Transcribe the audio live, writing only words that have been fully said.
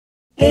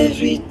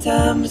Every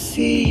time I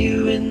see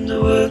you in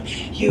the world,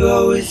 you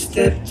always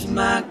step to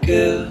my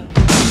girl.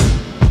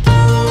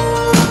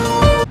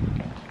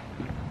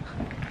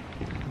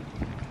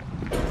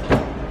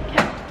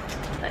 Okay,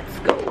 let's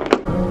go.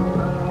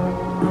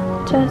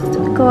 Just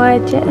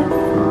gorgeous.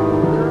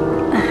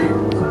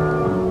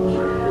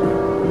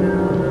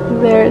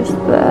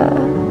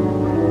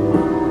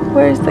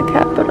 Where's the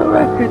Capitol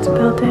Records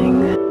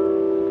building?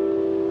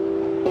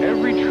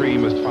 Every tree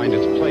must find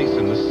its place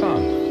in the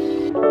sun.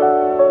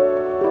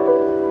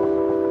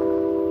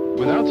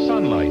 Without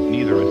sunlight,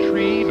 neither a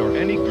tree nor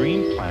any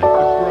green plant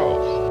could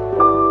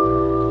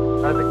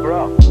grow. How's it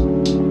grow?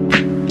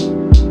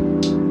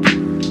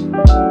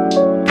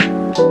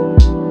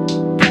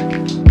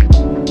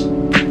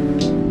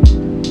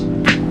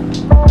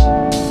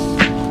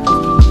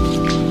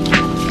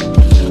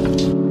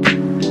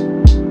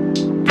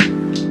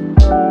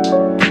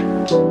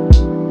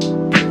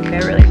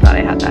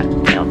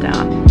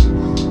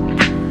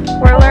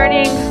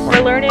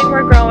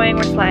 We're growing,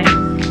 we're slaying.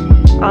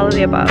 All of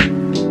the above.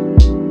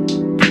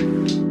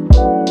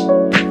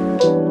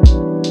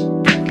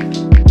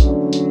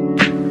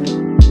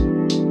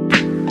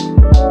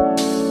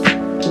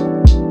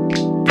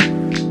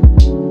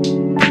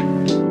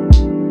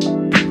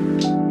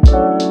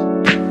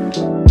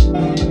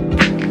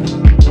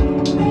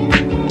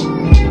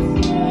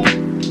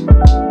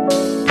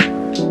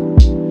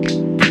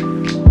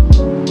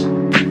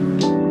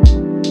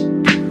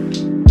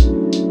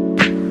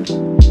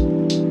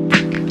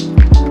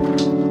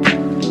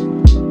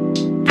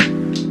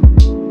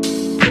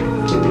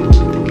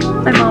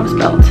 My mom's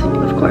belt,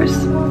 of course.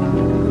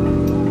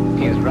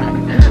 He was right.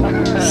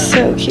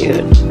 So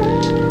cute.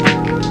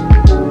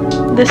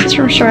 This is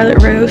from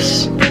Charlotte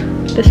Russe.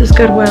 This is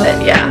Goodwill.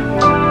 Yeah.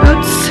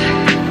 Boots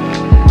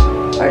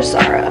are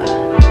Zara.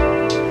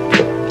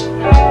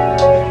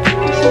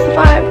 This is the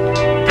vibe.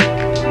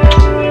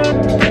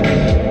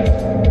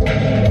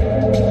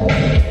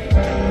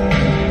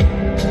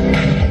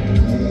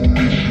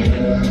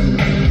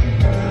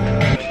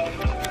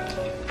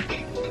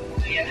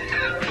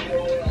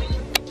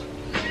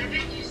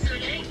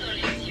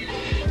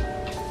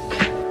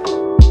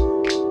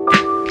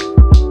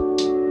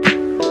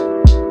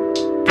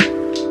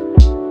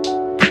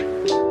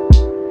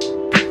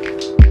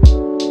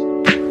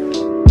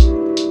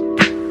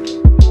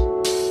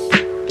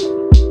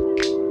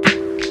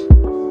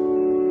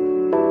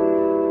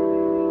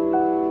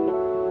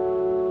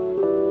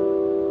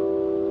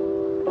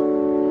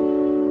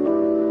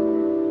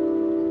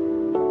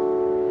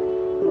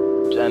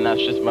 And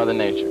that's just Mother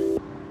Nature.